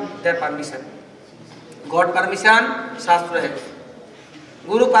without their permission. God permission, Shastra has.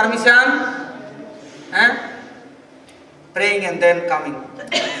 Guru permission, praying and then coming.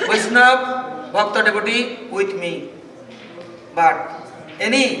 Vaishnava, Bhakta devotee with me. But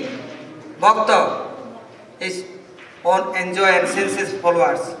any Bhakta is on enjoy and senses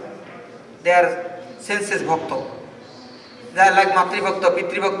followers. They are senses Bhakta. They are like Matri Bhakta,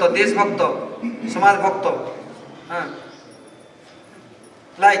 Pitri Bhakta, Desh Bhakta, Samaj Bhakta.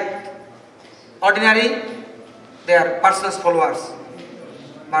 Like ordinary, they are persons followers.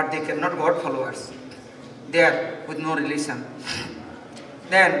 But they cannot God followers. They are with no relation.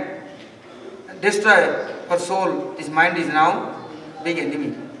 Then destroy for soul. This mind is now big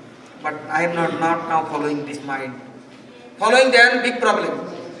enemy. But I am not now following this mind. Following then big problem.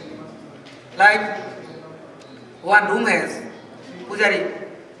 Like one room has Pujari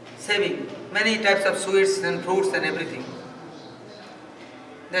saving many types of sweets and fruits and everything.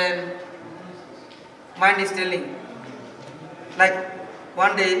 Then mind is telling, like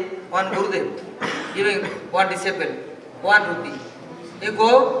one day one Gurudev giving one disciple 1 rupee. You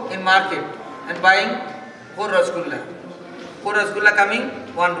go in market and buying 4 rasgulla. 4 rasgulla coming,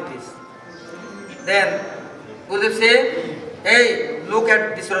 1 rupees. Then Gurudev say, hey, look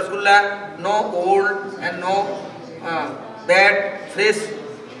at this rasgulla, no old and no bad, fresh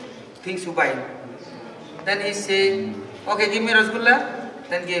things you buy. Then he say, okay, give me rasgulla.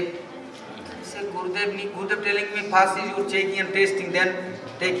 Then give. He say, Gurudev telling me first is you checking and tasting, then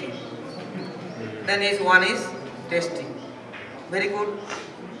taking. Then one is tasting. Very good.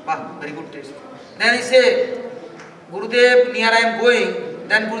 Very good taste. Then he say, Gurudev, near I am going.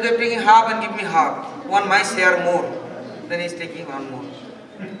 Then Gurudev taking half and give me half. One my share more. Then he is taking one more.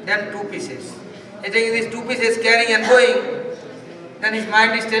 Then 2 pieces. He is taking these 2 pieces, carrying and going. Then his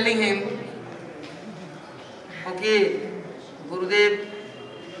mind is telling him, okay, Gurudev,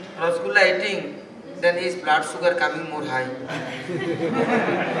 rasgulla eating, then his blood sugar coming more high.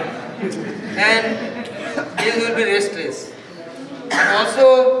 And he will be restless. And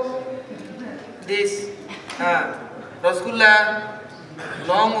also, this rasgulla,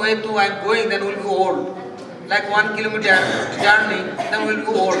 long way to I am going, then will be old. Like 1 kilometer journey, then will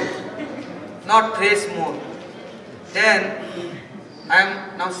be old. Not fresh more. Then I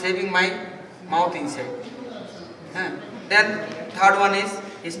am now saving my mouth inside. Then third one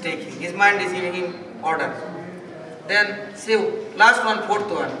is taking. His mind is giving him order. Then say last one,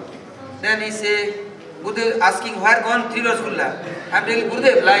 fourth one. Then he say, Gurudev asking, where gone 3 rasgulla? I am telling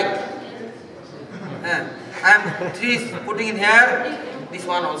Gurudev, like, I am 3 putting in here, this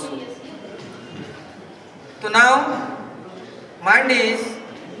one also. So now, mind is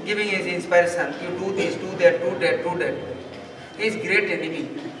giving his inspiration. You do this, do that, do that, do that. He is great enemy.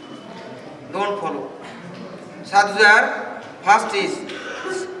 Don't follow. Sadhus are, first is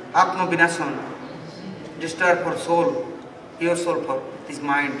Atma Vinashan, disturb for soul, your soul for his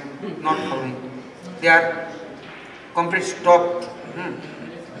mind, not following. They are complete stop.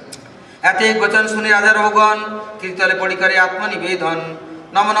 Atik Bachan Suni Radha Rogan, Kirtale Podikari Atma Nivedhan,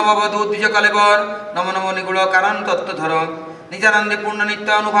 Namanama Badu Dija Kalebar, Namanama Nigula Karan Tatta Dhara, Nijanande Purna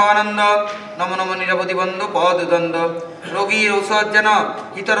Nitya Anubhavananda, Namanama Niravati Bandhu Padudanda, Rogi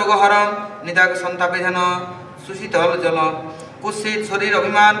Rosajana, Hitaroga Haram, Nidak Santapedhana, Susital Jala, Kusit Sori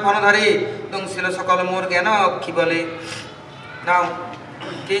Raviman Panadhari, Dung Sila Sakala Morgana, Kibali. Now,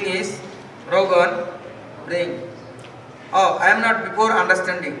 king is Rogan, bring. Oh, I am not before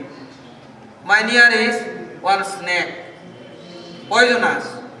understanding. My near is one snake, poisonous,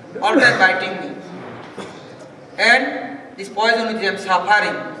 all time biting me. And this poison which I am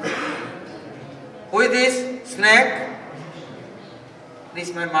suffering. Who is this snake? This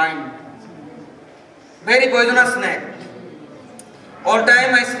is my mind. Very poisonous snake. All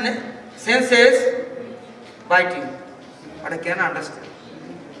time my senses biting. But I cannot understand.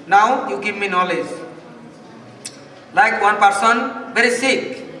 Now you give me knowledge. Like one person very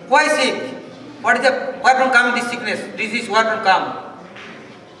sick. Why sick? What is why from come this sickness? This is why from come.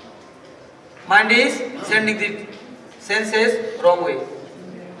 Mind is sending the senses wrong way.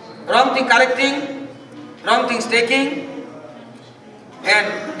 Wrong thing collecting, wrong things taking,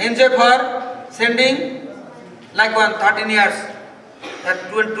 and enjoy for sending like one 13 years,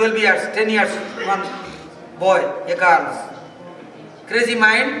 12 years, 10 years, one boy, a girl. Crazy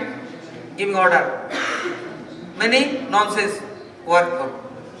mind giving order. Many nonsense work for.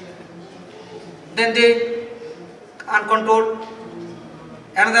 Then they uncontrolled.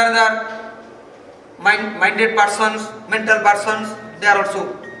 Another minded persons, mental persons, they are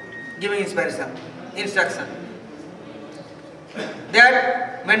also giving inspiration, instruction.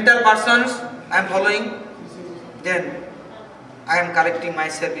 That mental persons I am following, then I am collecting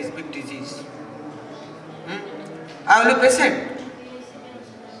myself is big disease. I will be patient.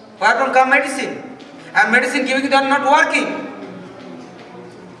 Where from come medicine? And medicine giving it are not working.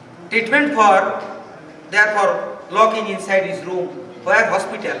 Treatment for, therefore, locking inside his room. Where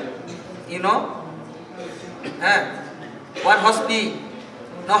hospital? You know? One hospital,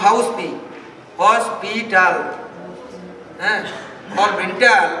 no hospital. Hospital. Or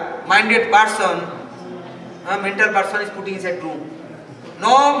mental, minded person. Mental person is putting inside room.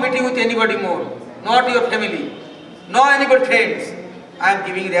 No meeting with anybody more. Not your family. No anybody friends. I am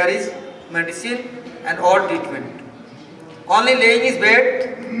giving there is medicine and all treatment. Only laying is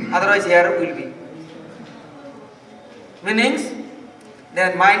bed, otherwise here will be. Meanings,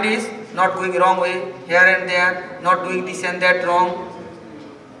 their mind is not going wrong way, here and there, not doing this and that wrong.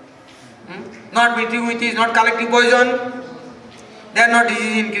 Not meeting with this, not collecting poison, they are not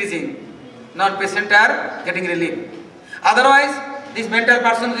disease increasing. Non-patient are getting relief. Otherwise, this mental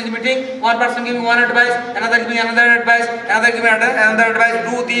person is meeting, one person giving one advice, another giving another advice, another giving another advice,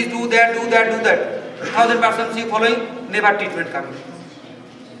 do this, do that, do that, do that. 1,000 persons see following, never treatment coming.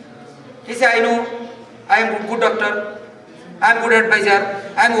 He said, I know, I am a good doctor. I am good advisor,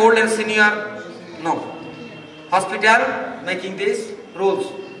 I am old and senior. No. Hospital making these rules.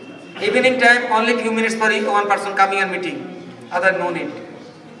 Evening time, only few minutes for one person coming and meeting. Other no need.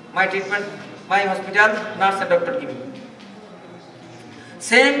 My treatment, my hospital, nurse and doctor giving.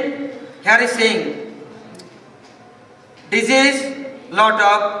 Same, here is saying, disease, lot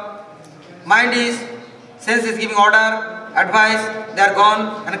of, mind is, sense is giving order, advice, they are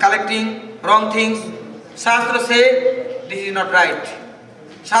gone and collecting wrong things. Shastra say, this is not right.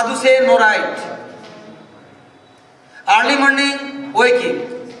 Sadhu say, no right. Early morning,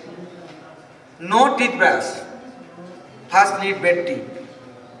 waking, no teeth brush, first need bed tea.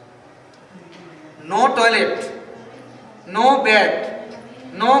 No toilet, no bed,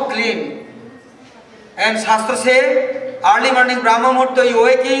 no clean. And Shastra say, early morning Brahma Muhurta you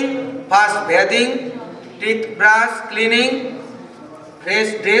waking, first bathing, teeth brush, cleaning,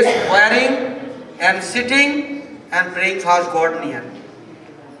 fresh dress wearing, and sitting and praying first God near.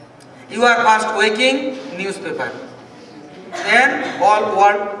 You are first waking, newspaper. Then all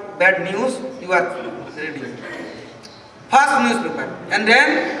world bad news you are reading. First newspaper, and then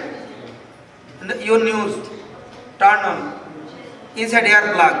your news turn on. Inside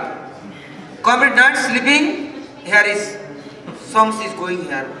air plug. Complete night sleeping. Here is songs is going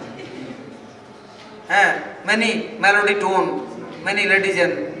here. Many melody tone, many ladies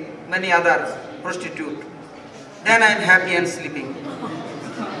and many others prostitute. Then I am happy and sleeping.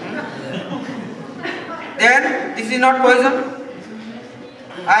 Then this is not poison.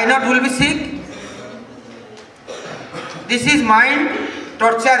 I not will be sick. This is mind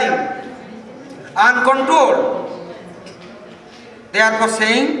torturing, uncontrolled. Therefore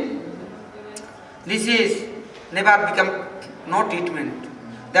saying, this is never become no treatment.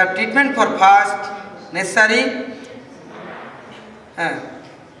 The treatment for fast necessary.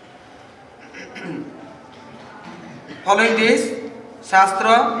 Following this,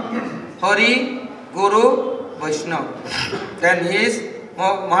 Shastra, Hari, Guru, Vaishnava. Then he is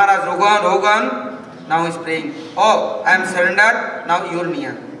Maharaj Rogan, now is praying. Oh, I am surrendered, now you are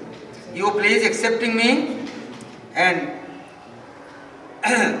near. You please accepting me, and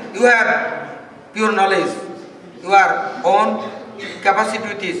you have pure knowledge. Your own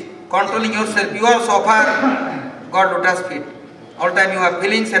capacity controlling yourself. You also offer God lotus feet. All time you have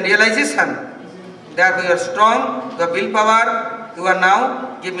feelings and realization. Therefore you are strong, you have willpower. You are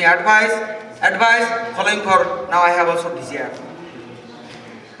now give me advice, following for now I have also desire.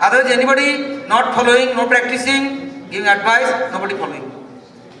 Otherwise anybody not following, no practicing, giving advice, nobody following.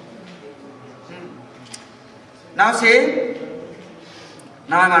 Now say,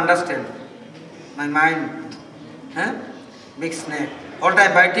 now I understand. My mind, big snake. All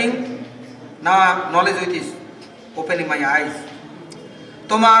time biting. Now knowledge with is opening my eyes.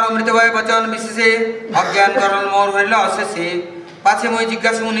 তোমার অমৃতময় বচন বিশেষে অজ্ঞান করণ মোর হইল অশেষে পাছে মই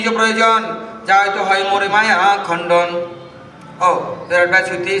জিজ্ঞাসু নিজ প্রয়োজন যা হয়তো হয় মোরে মায়া খণ্ডন. Oh, your advice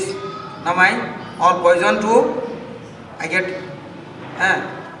with this. Now my all poison too, I get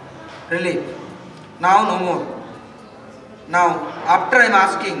relief. Now no more. Now after I am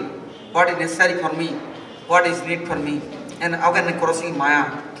asking what is necessary for me, what is need for me, and how can I crossing Maya.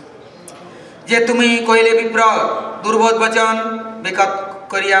 যে তুমি কইলে বিপ্র দুর্বোধ বচন বেকত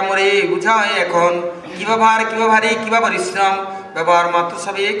করিয়া মরে বুঝাও এখন কিবা ভারী কিবা পরিশ্রম ব্যবহার মাত্র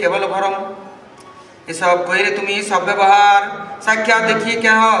সবে কেবল ভরম. এসব কইরে তুমি সব ব্যবহার সাক্ষাৎ দেখিয়ে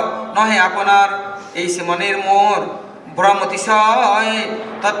কেহ নহে আপনার এই সে মনের মোর ভ্রম অতিশয়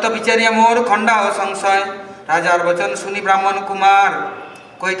তত্ত্ব বিচারিয়া মোর খণ্ডা ও সংশয়. রাজার বচন শুনি ব্রাহ্মণ কুমার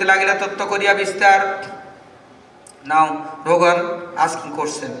কইতে লাগিলা তত্ত্ব করিয়া বিস্তার. Now Rogan asking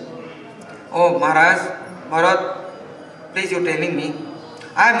question. Oh Maharaj, Bharat, please you telling me.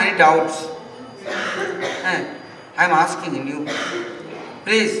 I have many doubts. I am asking in you.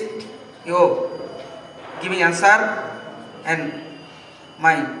 Please you give me answer, and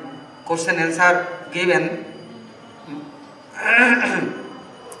my question answer given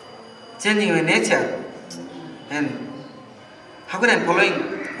changing my nature. And how can I am following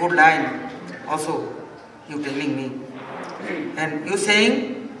good line also you telling me. And you saying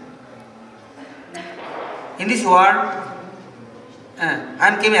in this world I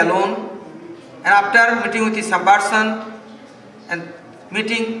am came alone, and after meeting with some person and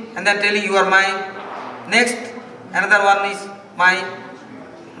meeting and then telling you are my next another one is my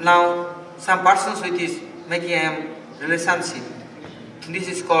now some persons with is making I am relationship. This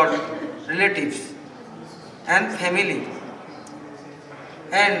is called relatives and family.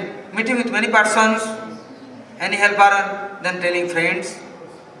 And meeting with many persons, any helper, then telling friends,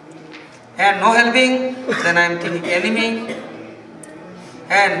 and no helping, then I am thinking enemy.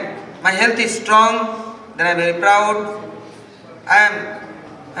 And my health is strong, then I am very proud. I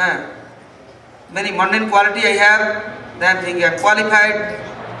am many mundane quality I have, then I am thinking I am qualified.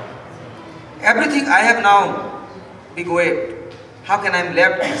 Everything I have now, big weight. How can I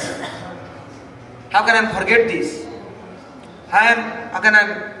left this? How can I forget this? How can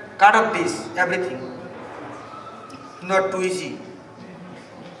I cut off this? Everything. Not too easy.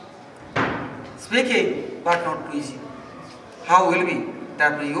 Speaking, but not too easy. How will be?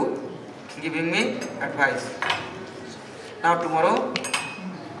 That you giving me advice. Now tomorrow,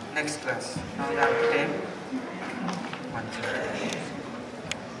 next class. Now we have time.